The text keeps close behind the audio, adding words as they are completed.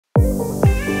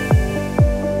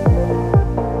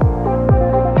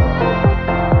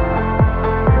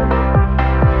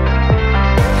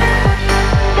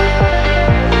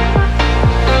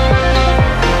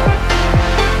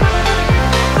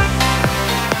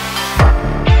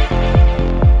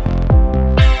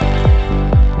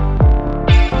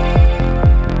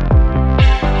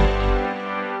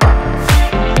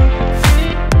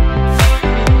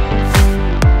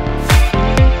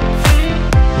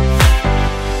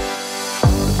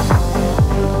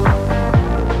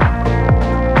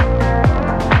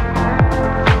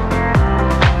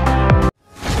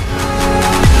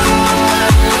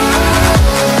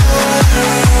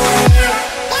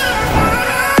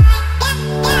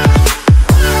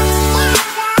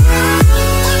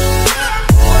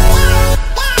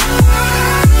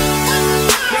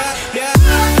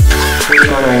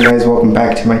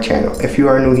to my channel. If you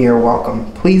are new here,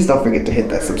 welcome. Please don't forget to hit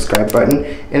that subscribe button,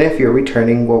 and if you're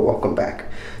returning, well, welcome back.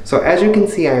 So as you can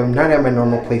see, I am not at my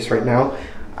normal place right now.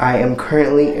 I am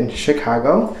currently in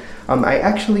Chicago. I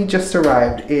actually just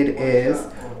arrived. It is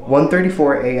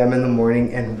 1:34 a.m. in the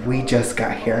morning, and we just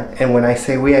got here. And when I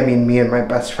say we, I mean me and my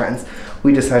best friends.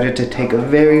 We decided to take a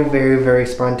very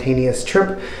spontaneous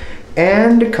trip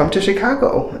and come to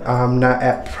Chicago. Not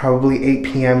at probably 8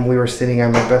 p.m. we were sitting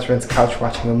on my best friend's couch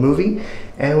watching a movie,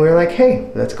 and we were like, hey,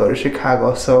 let's go to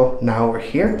Chicago. So now we're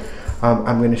here.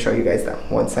 I'm going to show you guys that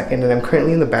 1 second, and I'm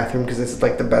currently in the bathroom because this is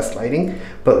like the best lighting,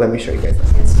 but let me show you guys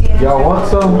that. Y'all want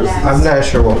some? I'm not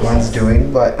sure what Juan's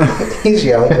doing, but he's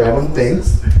yelling random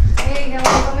things. Hey,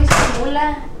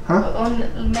 mula. Huh?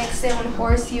 Un mix de un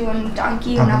horse y un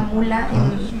donkey, una mula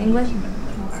in English.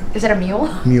 Is it a mule?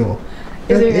 Mule.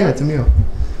 Yeah, it's a mule.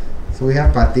 So we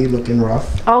have Pati looking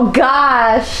rough. Oh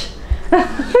gosh!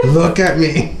 Look at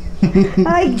me.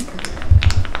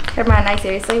 Herman, I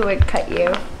seriously would cut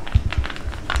you.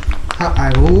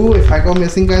 Ooh, if I go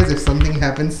missing, guys, if something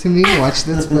happens to me, watch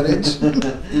this footage.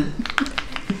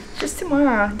 Just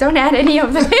tomorrow. Don't add any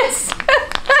of this.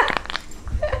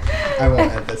 I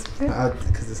won't add this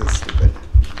because this is stupid.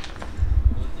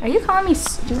 Are you calling me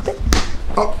stupid?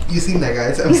 Oh, you seen that,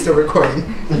 guys? I'm still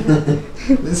recording.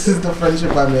 This is the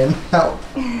friendship I'm in. Help.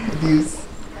 Abuse.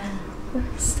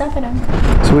 Stop it.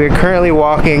 So we are currently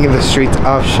walking in the streets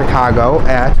of Chicago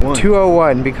at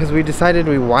 2:01 because we decided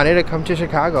we wanted to come to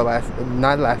Chicago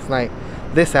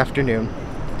this afternoon.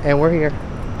 And we're here.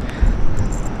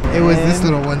 It was this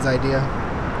little one's idea.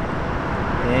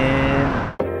 And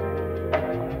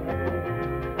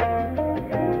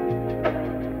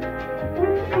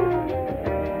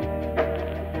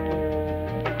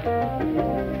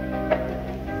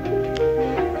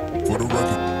for the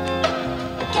record.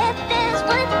 Get this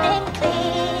one thing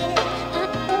clear.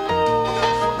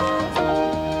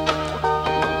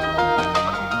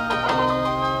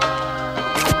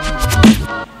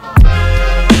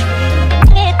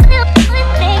 Get this one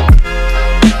thing.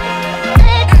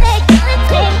 Get this one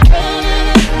thing clear.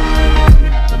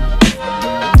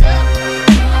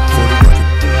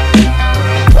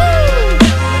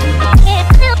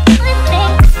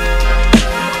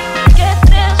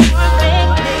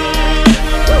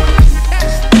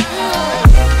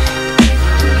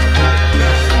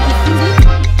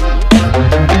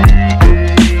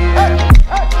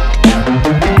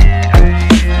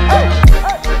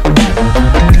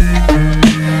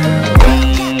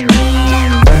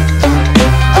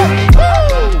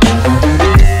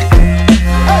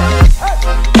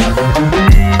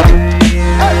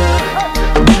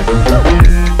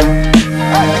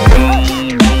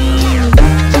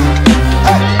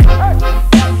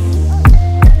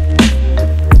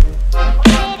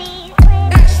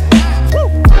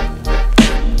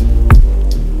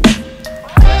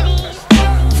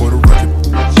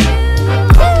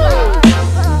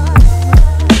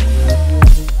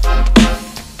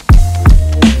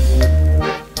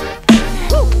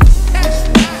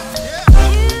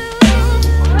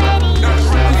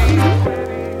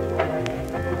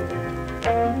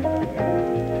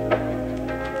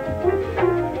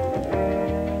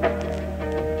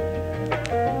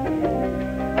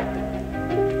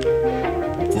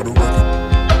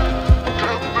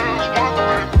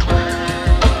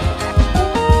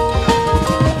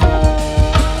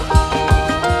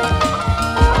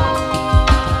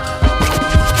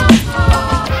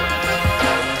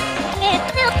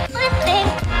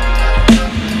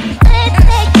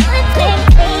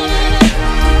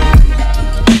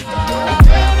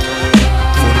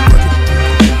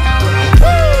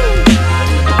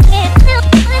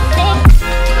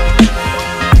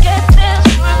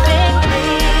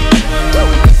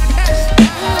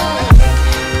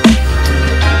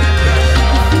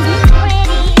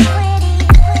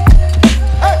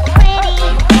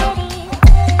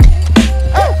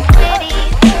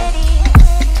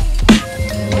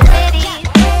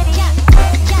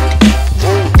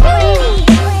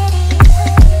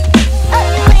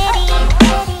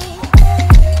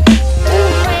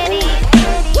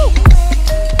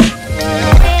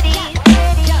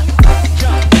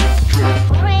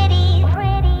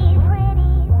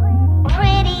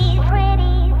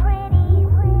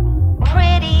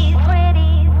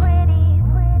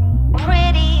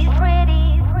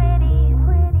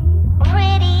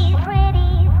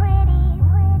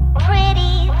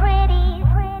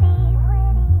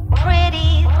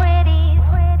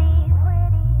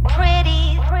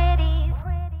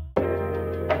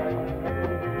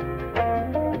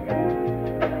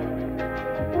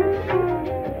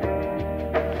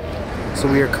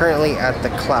 So we are currently at the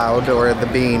Cloud, or the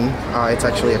Bean. It's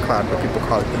actually a cloud, but people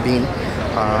call it the Bean.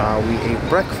 We ate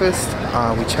breakfast.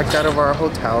 We checked out of our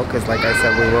hotel because, like I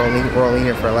said, we're only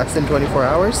here for less than 24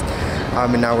 hours.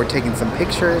 And now we're taking some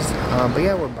pictures. But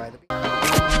yeah, we're by the bean.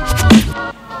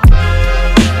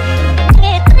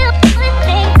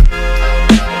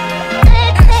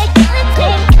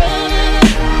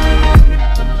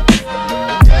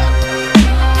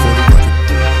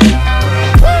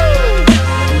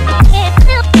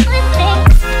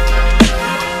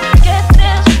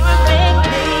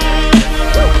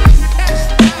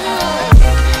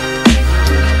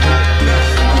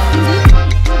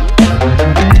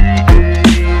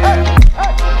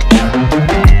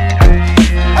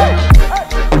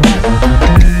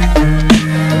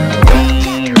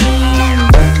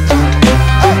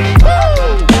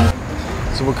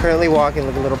 Currently walking,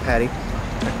 look at little Patty.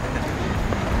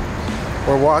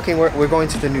 We're walking, we're going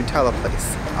to the Nutella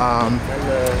place.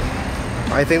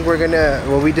 I think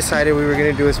what we decided we were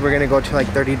gonna do is we're gonna go to like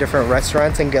 30 different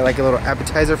restaurants and get like a little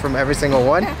appetizer from every single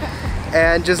one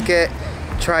and just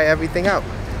try everything out.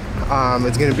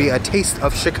 It's gonna be a taste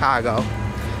of Chicago.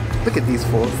 Look at these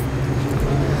fools.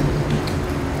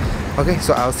 Okay,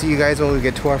 so I'll see you guys when we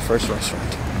get to our first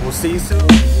restaurant. We'll see you soon.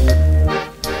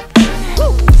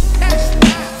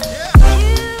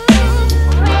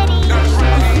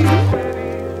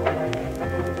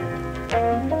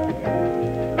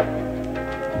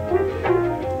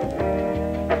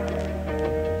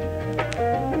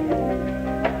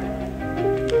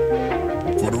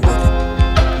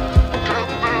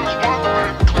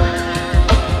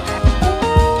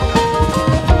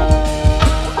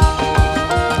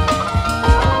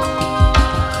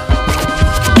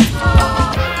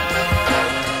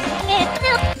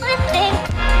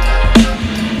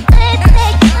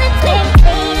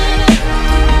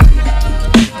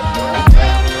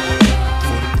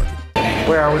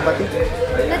 Where are we, Bucky?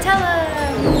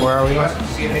 Nutella. Where are we?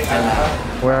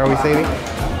 Where are we, Sadie?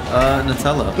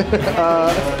 Nutella. You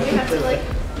have to like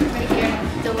right here.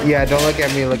 Don't look Yeah, don't look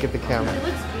at me, look at the camera. It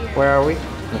looks weird. Where are we?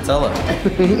 Nutella.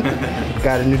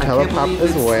 Got a Nutella pop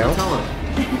as well. Nutella.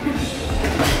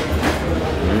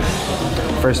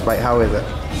 First bite, how is it?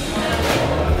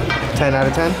 10 out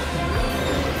of 10?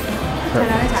 10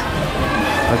 out of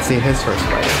 10. Let's see his first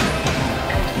bite.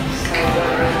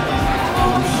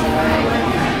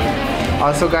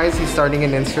 Also guys, he's starting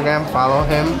an Instagram, follow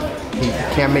him. He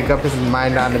can't make up his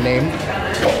mind on the name.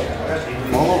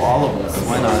 Follow all of us.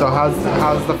 Why not? So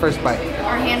how's the first bite?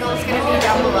 Our handle is gonna be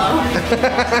down below.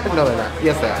 No, they're not.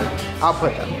 Yes, they are. I'll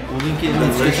put them. We'll link it in the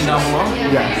description down below.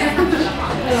 Yes.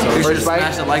 So Make sure to first bite.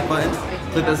 smash the like button,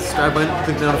 click the subscribe button,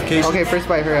 click the notification. Okay, first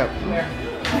bite, hurry up.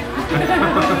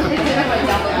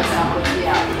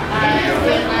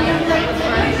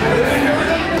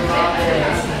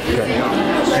 Okay.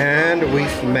 And we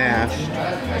smashed.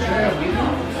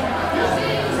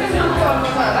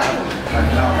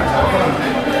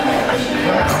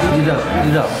 Eat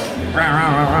up.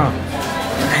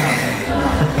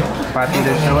 Pati,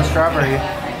 there's no strawberry.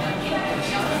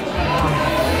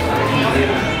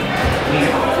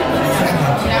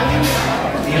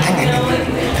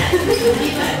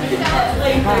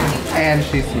 And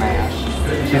she smashed.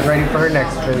 She's ready for her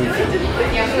next food.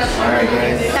 Alright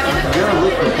guys. You're a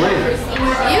liquid player.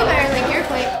 You better lick your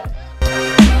plate.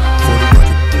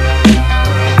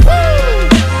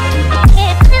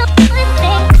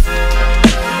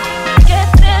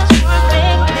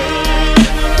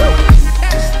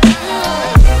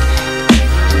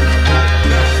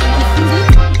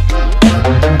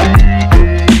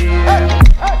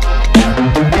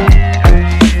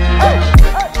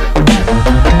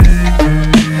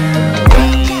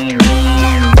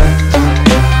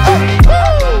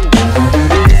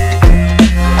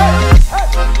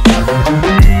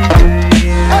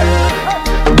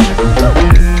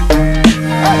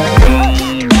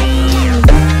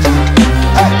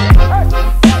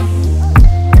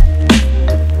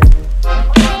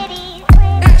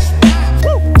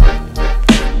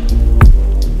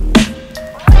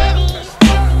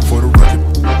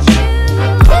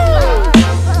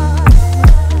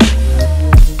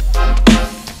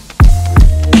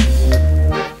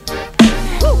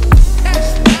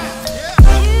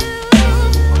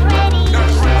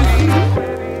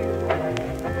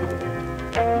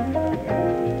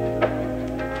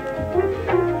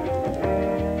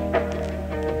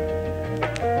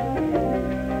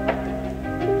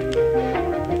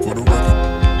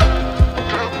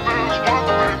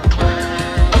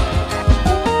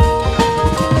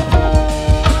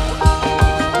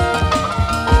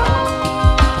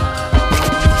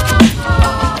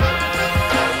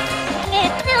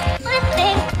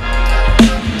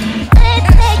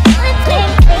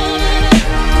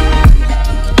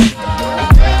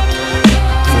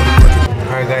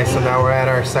 guys, so now we're at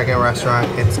our second restaurant.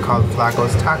 It's called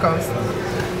Flaco's Tacos.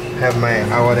 Have my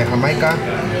agua de Jamaica,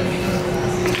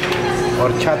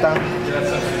 horchata.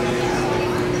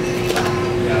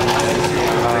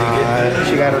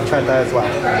 She got horchata as well.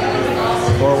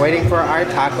 We're waiting for our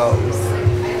tacos.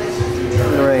 This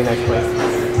is a really nice place.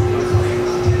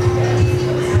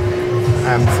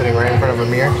 I'm sitting right in front of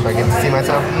a mirror so I get to see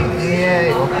myself.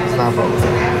 Yay! Oh, it's not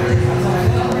focusing.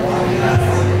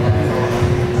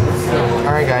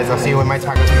 Alright guys, I'll see you when my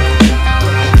tacos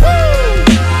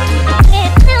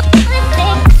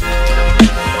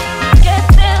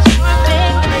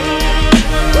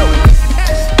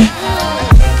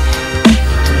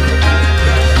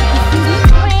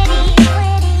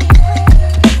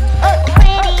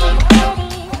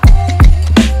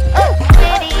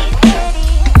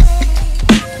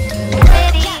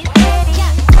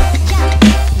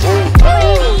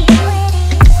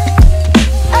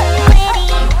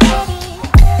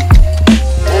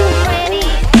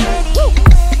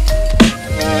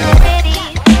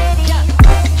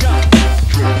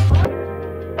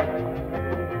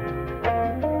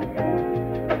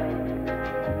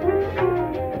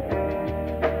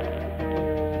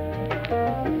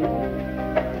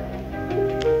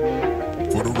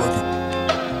For the record.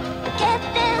 Get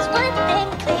this one thing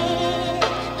clear.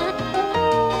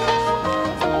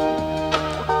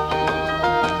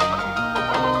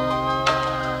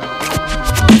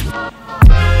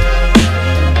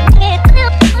 Get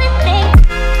this one thing.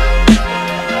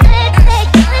 Let's take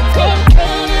one thing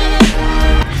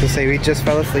clear. So say we just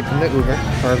fell asleep in the Uber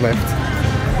or Lyft.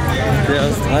 Yeah, I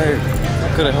was tired.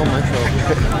 I couldn't help myself.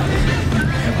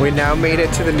 We now made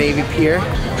it to the Navy Pier.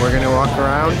 We're gonna walk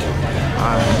around,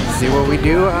 see what we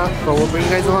do, but we'll bring you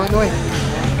guys along the way.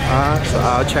 So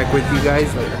I'll check with you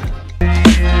guys later.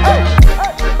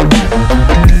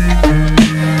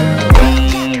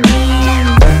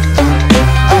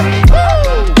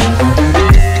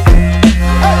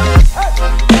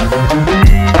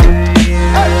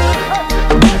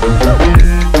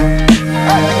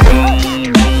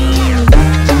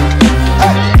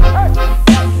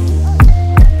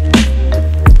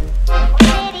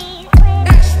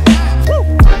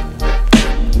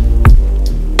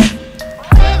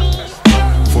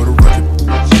 For the record.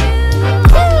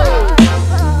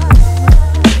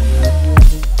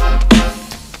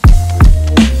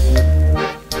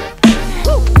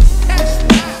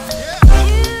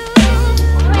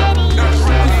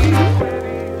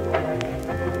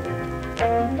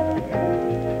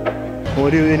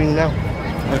 What are you eating now?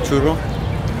 A churro?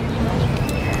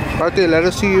 Arthur, let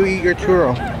us see you eat your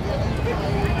churro.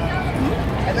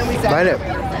 Bite it.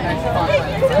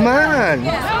 Come on.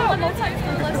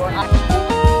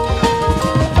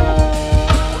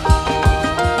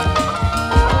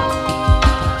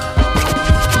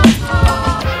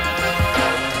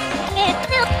 Get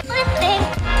this one thing.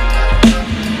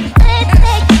 Let's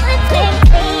take one thing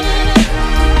clear.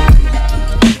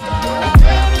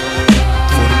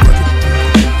 For the record.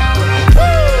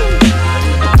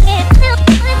 Get this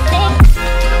one thing.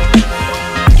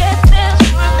 Get this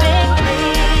one thing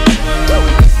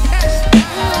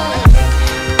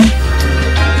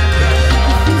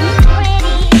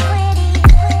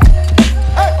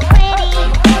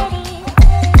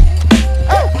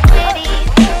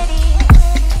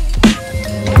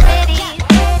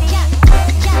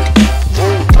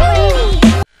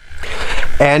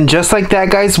And just like that,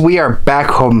 guys, we are back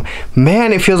home.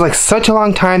 Man, it feels like such a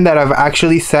long time that I've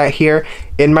actually sat here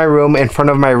in my room in front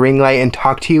of my ring light and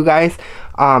talked to you guys.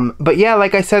 But yeah,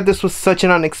 like I said, this was such an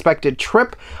unexpected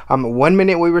trip. 1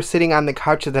 minute we were sitting on the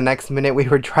couch, and the next minute we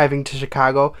were driving to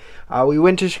Chicago. We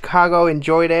went to Chicago,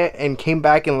 enjoyed it, and came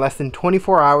back in less than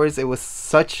 24 hours. It was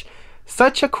such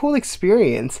a cool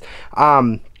experience.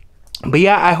 But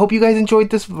yeah, I hope you guys enjoyed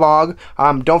this vlog.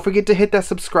 Don't forget to hit that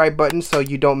subscribe button so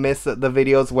you don't miss the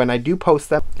videos when I do post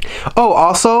them. Oh,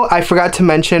 also, I forgot to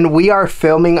mention, we are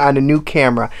filming on a new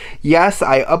camera. Yes,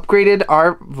 I upgraded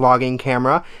our vlogging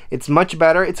camera. It's much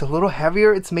better. It's a little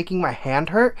heavier. It's making my hand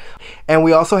hurt. And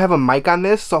we also have a mic on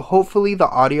this, so hopefully the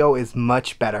audio is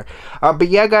much better. But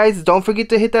yeah, guys, don't forget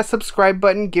to hit that subscribe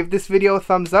button. Give this video a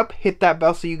thumbs up. Hit that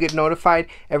bell so you get notified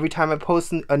every time I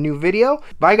post a new video.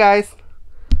 Bye, guys.